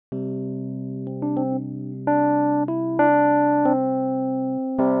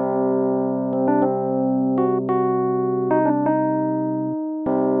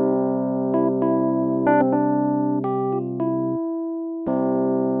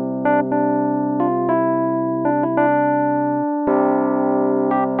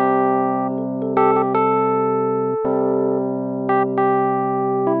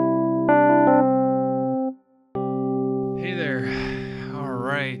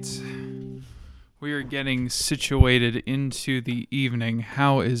right. We are getting situated into the evening.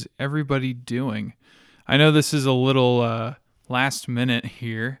 How is everybody doing? I know this is a little last minute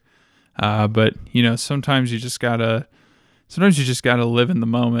here, but sometimes you just gotta live in the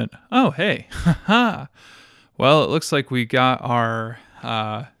moment. Oh, hey, haha. Well, it looks like we got our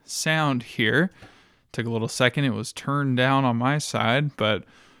sound here. Took a little second. It was turned down on my side, but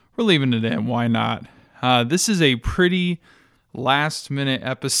we're leaving it in. Why not? This is a pretty last minute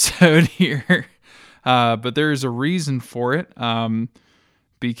episode here, but there is a reason for it,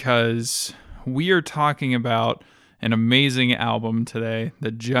 because we are talking about an amazing album today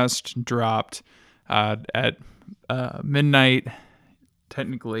that just dropped at midnight,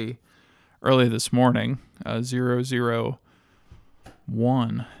 technically early this morning, 001,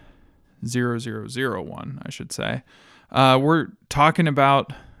 I should say. We're talking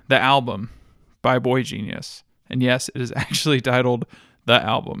about the album by boygenius. And yes, it is actually titled The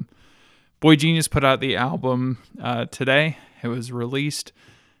Album. boygenius put out the album today. It was released,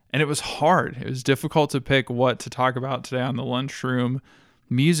 and it was hard. It was difficult to pick what to talk about today on the Lunchroom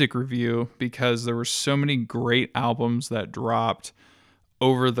Music Review because there were so many great albums that dropped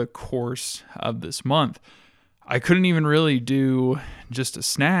over the course of this month. I couldn't even really do just a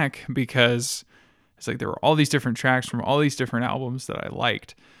snack because it's like there were all these different tracks from all these different albums that I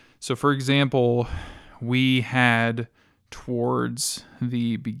liked. So, for example, we had towards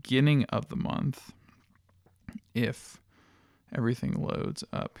the beginning of the month, if everything loads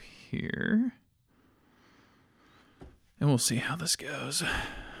up here, and we'll see how this goes.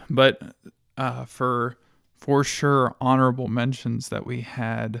 But for sure, honorable mentions that we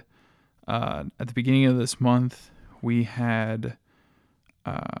had at the beginning of this month, we had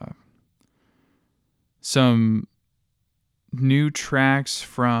some new tracks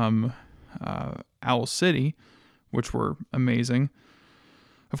from Owl City, which were amazing.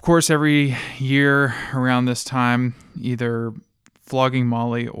 Of course, every year around this time, either Flogging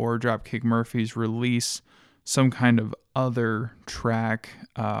Molly or Dropkick Murphys release some kind of other track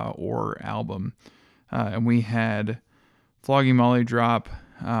or album. And we had Flogging Molly drop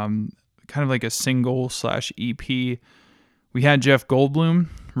kind of like a single/EP. We had Jeff Goldblum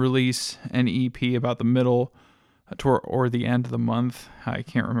release an EP about the middle or the end of the month. I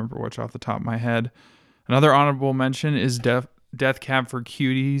can't remember which off the top of my head. Another honorable mention is Death Cab for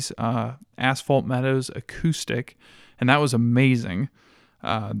Cuties, Asphalt Meadows acoustic, and that was amazing.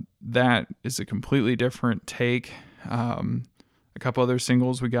 That is a completely different take. A couple other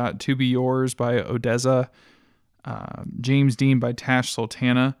singles we got: To Be Yours by Odessa, James Dean by Tash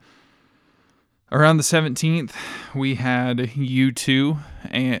Sultana. Around the 17th, we had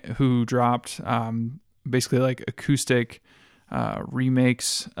U2, who dropped basically like acoustic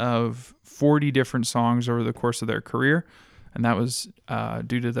remakes of 40 different songs over the course of their career. And that was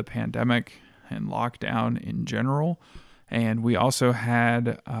due to the pandemic and lockdown in general. And we also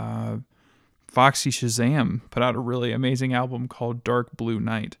had Foxy Shazam put out a really amazing album called Dark Blue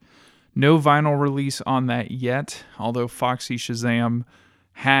Night. No vinyl release on that yet, although Foxy Shazam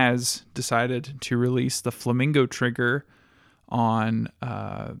has decided to release the Flamingo Trigger on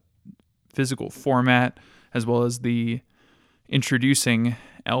physical format, as well as the introducing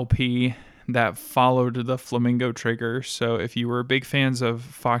LP that followed the Flamingo Trigger. So if you were big fans of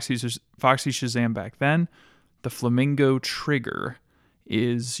Foxy Shazam back then, the Flamingo Trigger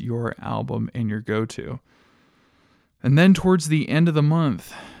is your album and your go-to. And then towards the end of the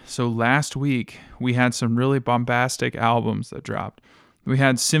month, so last week, we had some really bombastic albums that dropped. We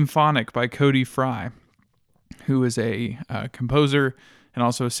had Symphonic by Cody Fry, who is a composer and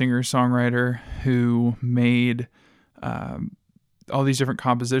also a singer-songwriter who made all these different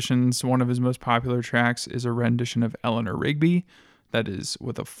compositions. One of his most popular tracks is a rendition of Eleanor Rigby that is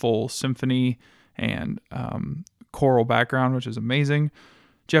with a full symphony and choral background, which is amazing.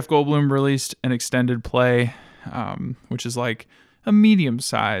 Jeff Goldblum released an extended play, which is like a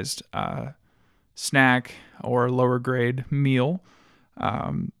medium-sized snack or lower grade meal.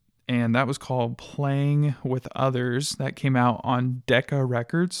 And that was called Playing with Others. That came out on Decca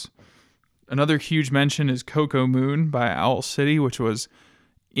Records. Another huge mention is Coco Moon by Owl City, which was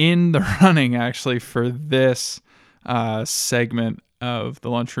in the running actually for this segment of the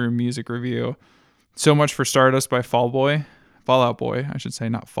Lunchroom Music Review. So Much for Stardust by Fallout Boy, I should say,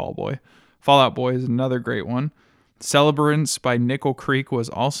 not Fall Boy. Fallout Boy is another great one. Celebrants by Nickel Creek was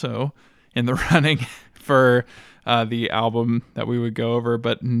also in the running for the album that we would go over,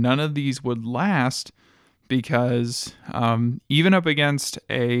 but none of these would last because even up against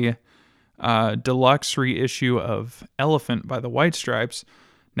a deluxe reissue of Elephant by the White Stripes,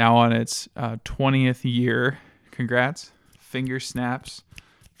 now on its 20th year, congrats, finger snaps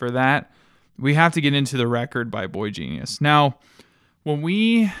for that, we have to get into the record by boygenius. Now, when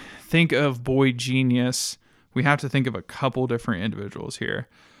we think of boygenius, we have to think of a couple different individuals here.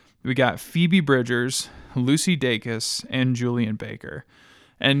 We got Phoebe Bridgers, Lucy Dacus, and Julian Baker.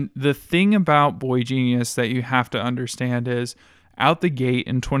 And the thing about boygenius that you have to understand is out the gate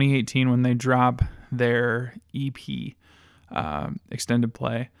in 2018 when they drop their EP, extended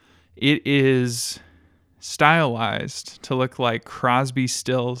play, it is stylized to look like Crosby,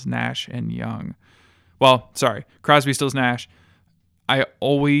 Stills, Nash, and Young. Well, sorry, Crosby, Stills, Nash. I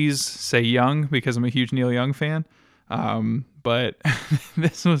always say Young because I'm a huge Neil Young fan, but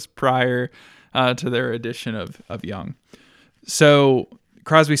this was prior to their addition of Young. So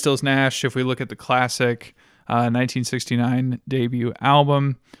Crosby, Stills, Nash, if we look at the classic 1969 debut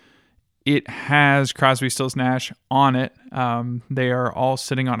album, it has Crosby, Stills, Nash on it. They are all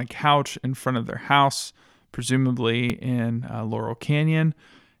sitting on a couch in front of their house, presumably in Laurel Canyon,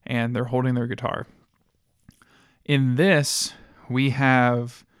 and they're holding their guitar. In this, we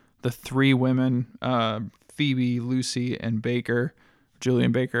have the three women, Phoebe, Lucy, and Baker,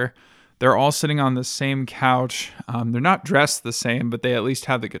 Julian Baker. They're all sitting on the same couch. They're not dressed the same, but they at least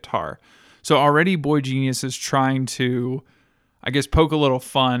have the guitar. So already boygenius is trying to, I guess, poke a little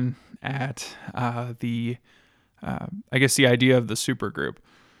fun at the idea of the supergroup.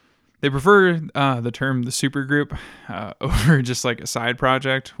 They prefer the term the supergroup over just like a side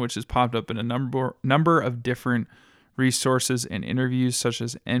project, which has popped up in a number of different resources and interviews such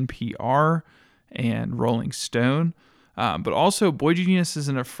as NPR and Rolling Stone. But also boygenius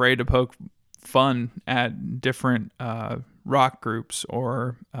isn't afraid to poke fun at different rock groups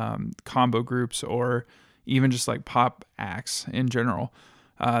or combo groups or even just like pop acts in general.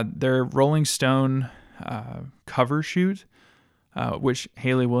 Their Rolling Stone cover shoot, which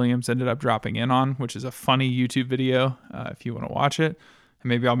Hayley Williams ended up dropping in on, which is a funny YouTube video if you want to watch it. And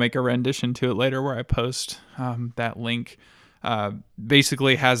maybe I'll make a rendition to it later where I post that link.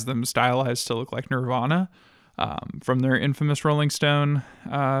 Basically has them stylized to look like Nirvana from their infamous Rolling Stone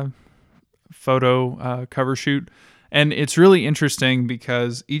photo cover shoot. And it's really interesting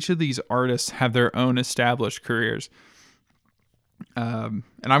because each of these artists have their own established careers. And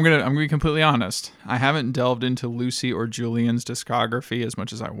I'm gonna be completely honest. I haven't delved into Lucy or Julian's discography as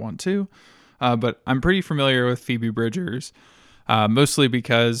much as I want to, but I'm pretty familiar with Phoebe Bridgers, mostly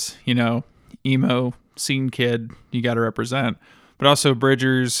because, you know, emo scene kid, you got to represent. But also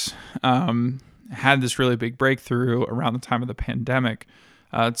Bridgers had this really big breakthrough around the time of the pandemic.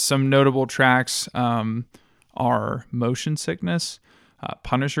 Some notable tracks are Motion Sickness,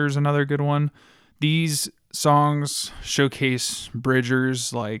 Punisher's another good one. These songs showcase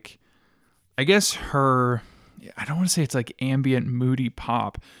Bridgers, like, I guess her, I don't want to say it's like ambient moody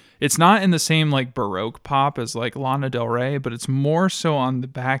pop. It's not in the same like Baroque pop as like Lana Del Rey, but it's more so on the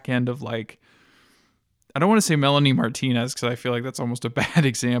back end of like, I don't want to say Melanie Martinez because I feel like that's almost a bad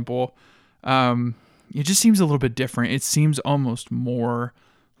example. It just seems a little bit different. It seems almost more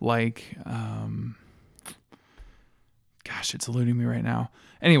like, gosh, it's eluding me right now.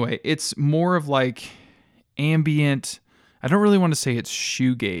 Anyway, it's more of like ambient. I don't really want to say it's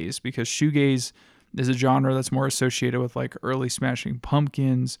shoegaze because shoegaze is a genre that's more associated with like early Smashing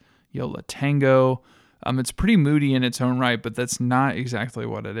Pumpkins, Yo La Tengo. It's pretty moody in its own right, but that's not exactly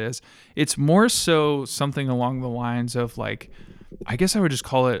what it is. It's more so something along the lines of like, I guess I would just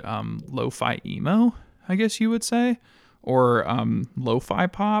call it lo-fi emo, I guess you would say, or lo-fi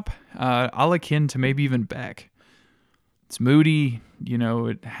pop, all akin to maybe even Beck. It's moody, you know,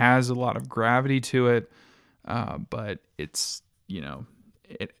 it has a lot of gravity to it, but it's, you know,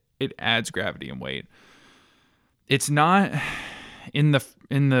 it adds gravity and weight. It's not in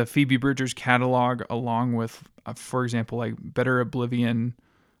the Phoebe Bridgers catalog, along with, for example, like Better Oblivion.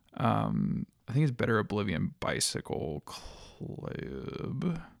 I think it's Better Oblivion Bicycle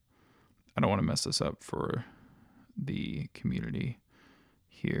Club. I don't want to mess this up for the community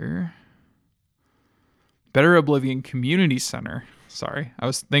here. Better Oblivion Community Center. Sorry, I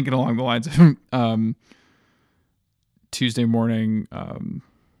was thinking along the lines of Tuesday Morning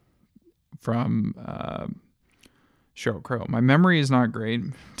from Sheryl Crow. My memory is not great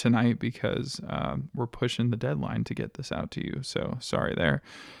tonight because we're pushing the deadline to get this out to you. So sorry there.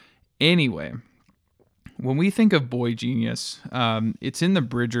 Anyway, when we think of boygenius, it's in the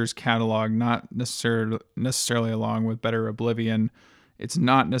Bridgers catalog, not necessarily along with Better Oblivion. It's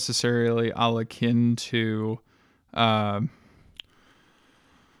not necessarily all akin to,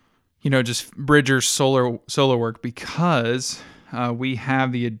 just Bridgers' solo work because we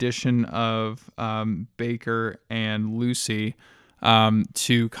have the addition of Baker and Lucy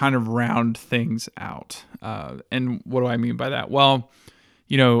to kind of round things out. And what do I mean by that? Well,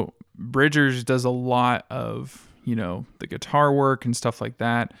 Bridgers does a lot of, the guitar work and stuff like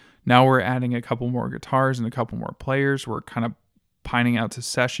that. Now we're adding a couple more guitars and a couple more players. We're kind of pining out to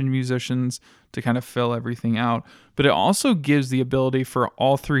session musicians to kind of fill everything out. But it also gives the ability for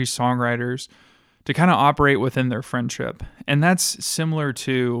all three songwriters to kind of operate within their friendship. And that's similar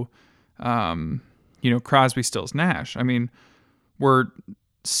to, Crosby, Stills, Nash. I mean, we're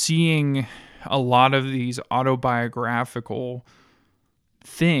seeing a lot of these autobiographical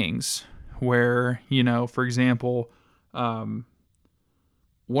things where, for example, one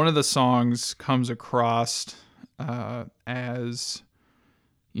of the songs comes across as,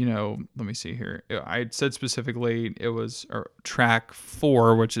 let me see here. I said specifically it was track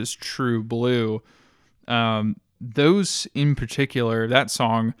 4, which is True Blue. Those in particular, that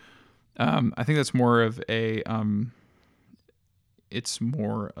song, I think that's more of a, it's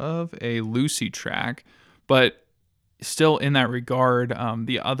more of a Lucy track, but still in that regard,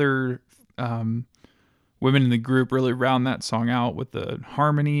 the other women in the group really round that song out with the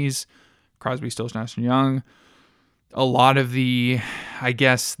harmonies. Crosby, Stills, Nash & Young. A lot of the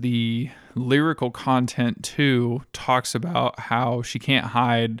lyrical content too talks about how she can't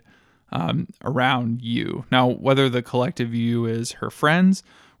hide around you. Now, whether the collective you is her friends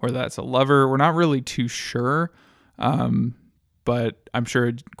or that's a lover, we're not really too sure. But I'm sure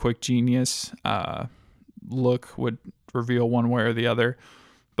a quick genius look would reveal one way or the other.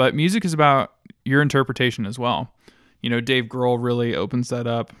 But music is about your interpretation as well. Dave Grohl really opens that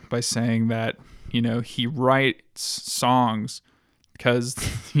up by saying that, he writes songs because,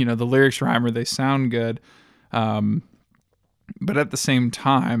 the lyrics rhyme or they sound good. But at the same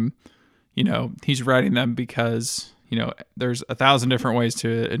time, he's writing them because, there's 1,000 different ways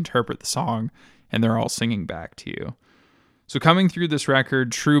to interpret the song and they're all singing back to you. So coming through this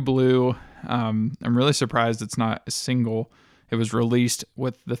record, True Blue, I'm really surprised it's not a single. It was released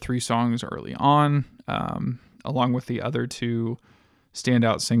with the 3 songs early on, along with the other 2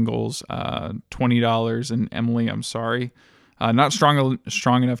 standout singles, $20 and Emily, I'm Sorry. Not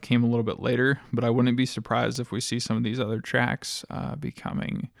strong enough came a little bit later, but I wouldn't be surprised if we see some of these other tracks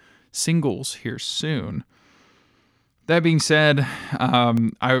becoming singles here soon. That being said,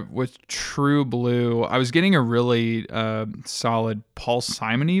 with True Blue, I was getting a really solid Paul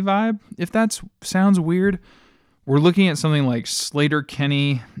Simon-y vibe. If that sounds weird, we're looking at something like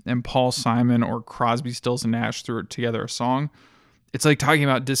Slater-Kinney and Paul Simon or Crosby, Stills, and Nash threw together a song. It's like talking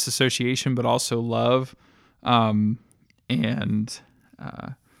about disassociation, but also love. And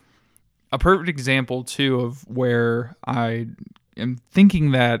a perfect example, too, of where I am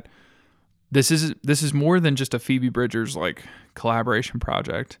thinking that this is more than just a Phoebe Bridgers like collaboration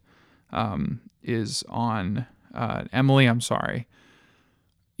project. Is on Emily, I'm Sorry.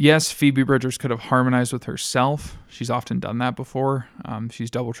 Yes, Phoebe Bridgers could have harmonized with herself. She's often done that before.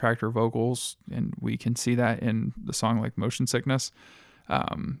 She's double-tracked her vocals, and we can see that in the song like Motion Sickness.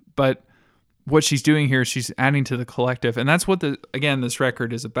 But what she's doing here, she's adding to the collective, and that's what this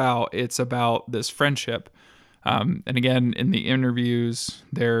record is about. It's about this friendship. And again, in the interviews,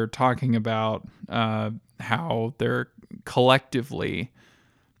 they're talking about how they're collectively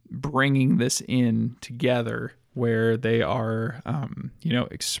bringing this in together, where they are,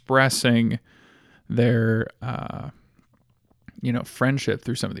 expressing their, friendship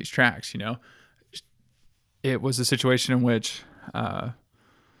through some of these tracks. It was a situation in which,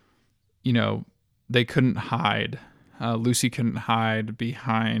 they couldn't hide. Lucy couldn't hide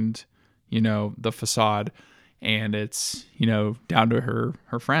behind, the facade. And it's, down to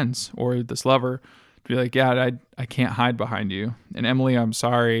her friends or this lover to be like, yeah, I can't hide behind you. And Emily, I'm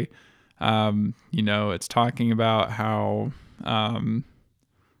Sorry. It's talking about how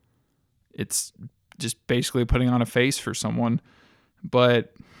it's just basically putting on a face for someone.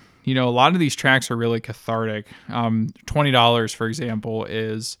 But, a lot of these tracks are really cathartic. $20, for example,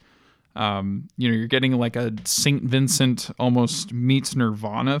 is, you're getting like a St. Vincent almost meets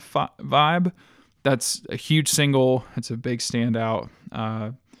Nirvana vibe. That's a huge single. It's a big standout.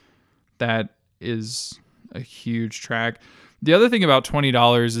 That is a huge track. The other thing about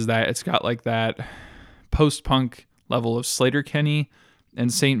 $20 is that it's got like that post-punk level of Slater-Kinney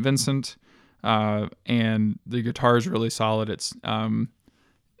and St. Vincent. And the guitar is really solid. It's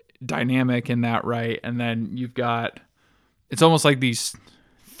dynamic in that, right? And then you've got, it's almost like these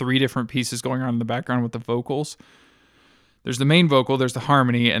 3 different pieces going on in the background with the vocals. There's the main vocal, there's the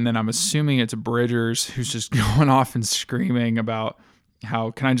harmony, and then I'm assuming it's Bridgers who's just going off and screaming about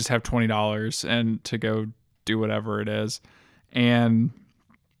how can I just have $20 and to go do whatever it is. And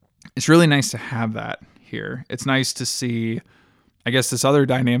it's really nice to have that here. It's nice to see, I guess, this other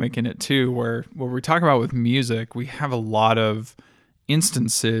dynamic in it too, where we talk about with music, we have a lot of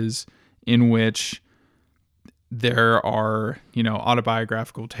instances in which there are,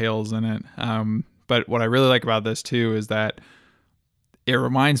 autobiographical tales in it. But what I really like about this too is that it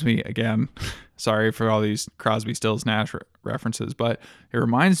reminds me, again, sorry for all these Crosby, Stills, Nash references, but it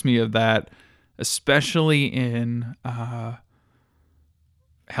reminds me of that, especially in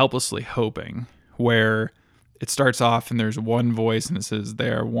Helplessly Hoping, where it starts off and there's one voice and it says they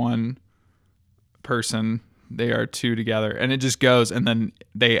are one person, they are two together, and it just goes, and then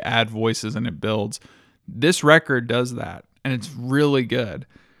they add voices and it builds. This record does that, and it's really good.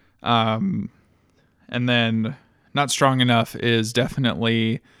 And then Not Strong Enough is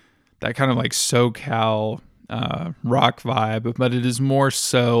definitely that kind of like SoCal rock vibe, but it is more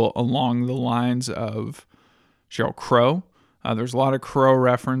so along the lines of Sheryl Crow. There's a lot of Crow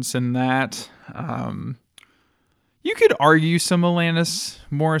reference in that. You could argue some Alanis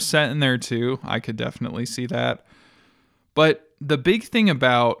Morissette in there too. I could definitely see that. But the big thing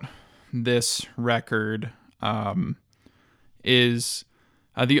about this record is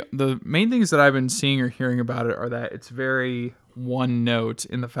the main things that I've been seeing or hearing about it are that it's very one note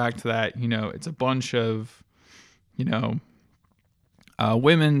in the fact that, it's a bunch of,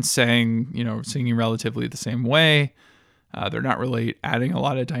 women singing relatively the same way. They're not really adding a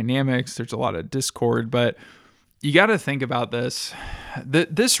lot of dynamics. There's a lot of discord, but you got to think about this.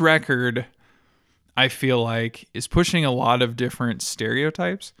 This record, I feel like, is pushing a lot of different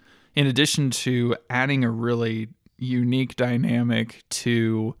stereotypes in addition to adding a really unique dynamic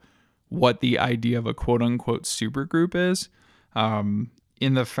to what the idea of a quote-unquote supergroup is,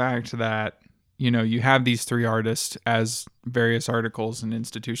 in the fact that, you have these three artists, as various articles and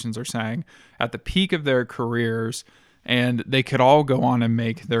institutions are saying, at the peak of their careers, and they could all go on and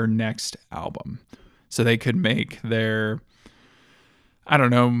make their next album. So they could make their, I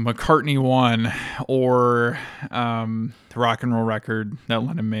don't know, McCartney 1 or the rock and roll record that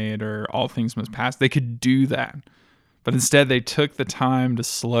Lennon made or All Things Must Pass. They could do that. But instead they took the time to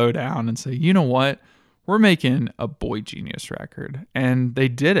slow down and say, you know what? We're making a boygenius record. And they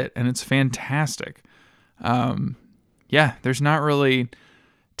did it. And it's fantastic. There's not really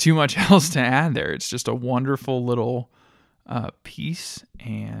too much else to add there. It's just a wonderful little piece.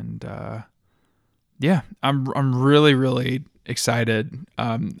 And I'm really, really excited.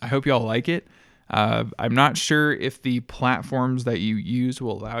 I hope y'all like it. I'm not sure if the platforms that you use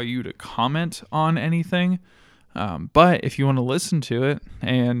will allow you to comment on anything. But if you want to listen to it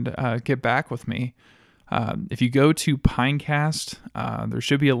and get back with me, if you go to Pinecast, there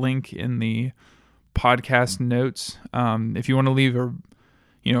should be a link in the podcast notes. If you want to leave a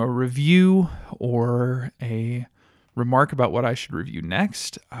review or a remark about what I should review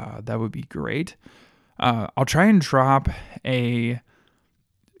next, that would be great. I'll try and drop a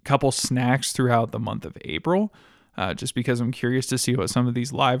couple snacks throughout the month of April, just because I'm curious to see what some of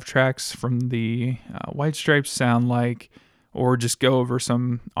these live tracks from the White Stripes sound like, or just go over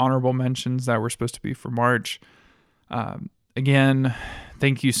some honorable mentions that were supposed to be for March. Again,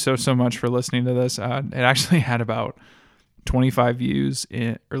 thank you so much for listening to this. It actually had about 25 views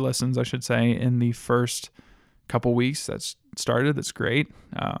or listens, I should say, in the first couple weeks that's started. That's great.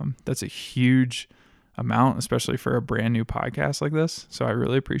 That's a huge amount, especially for a brand new podcast like this. So I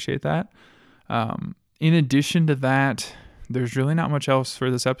really appreciate that. In addition to that, there's really not much else for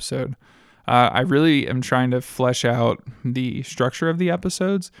this episode. I really am trying to flesh out the structure of the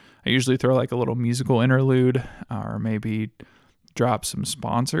episodes. I usually throw like a little musical interlude or maybe drop some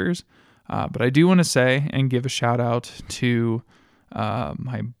sponsors. But I do want to say and give a shout out to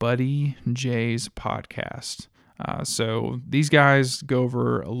my buddy Jay's podcast. So these guys go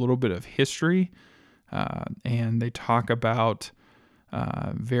over a little bit of history and they talk about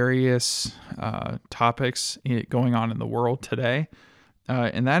various topics going on in the world today.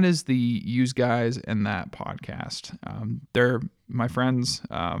 And that is the Use Guys and That podcast. They're my friends.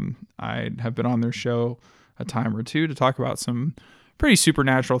 I have been on their show a time or two to talk about some pretty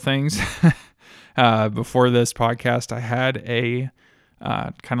supernatural things. Before this podcast, I had a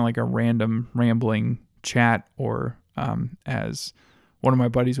kind of like a random rambling chat, or as one of my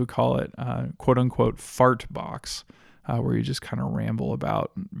buddies would call it, quote unquote fart box, where you just kind of ramble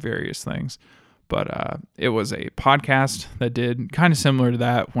about various things. But it was a podcast that did kind of similar to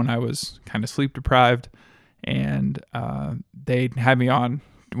that when I was kind of sleep deprived, and they had me on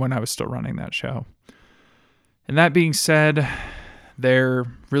when I was still running that show. And that being said, they're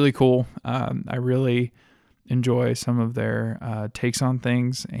really cool. I really enjoy some of their takes on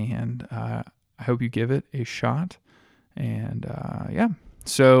things, and I hope you give it a shot. And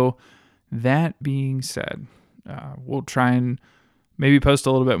so that being said, we'll try and maybe post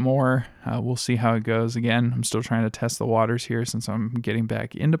a little bit more. We'll see how it goes. Again, I'm still trying to test the waters here since I'm getting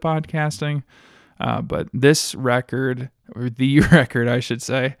back into podcasting. But this record, or the record, I should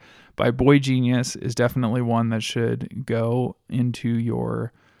say, by boygenius is definitely one that should go into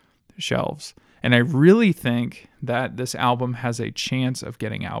your shelves. And I really think that this album has a chance of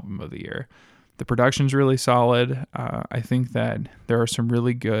getting album of the year. The production's really solid. I think that there are some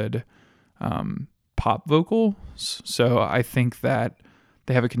really good pop vocals. So I think that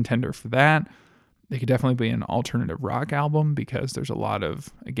they have a contender for that. They could definitely be an alternative rock album because there's a lot of,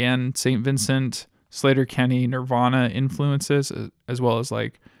 again, St. Vincent, Slater-Kenny, Nirvana influences, as well as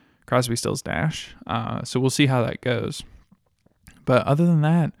like Crosby, Stills, Nash. So we'll see how that goes. But other than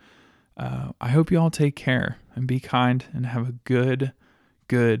that, I hope you all take care and be kind and have a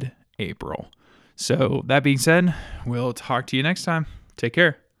good April. So that being said, we'll talk to you next time. Take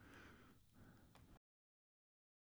care.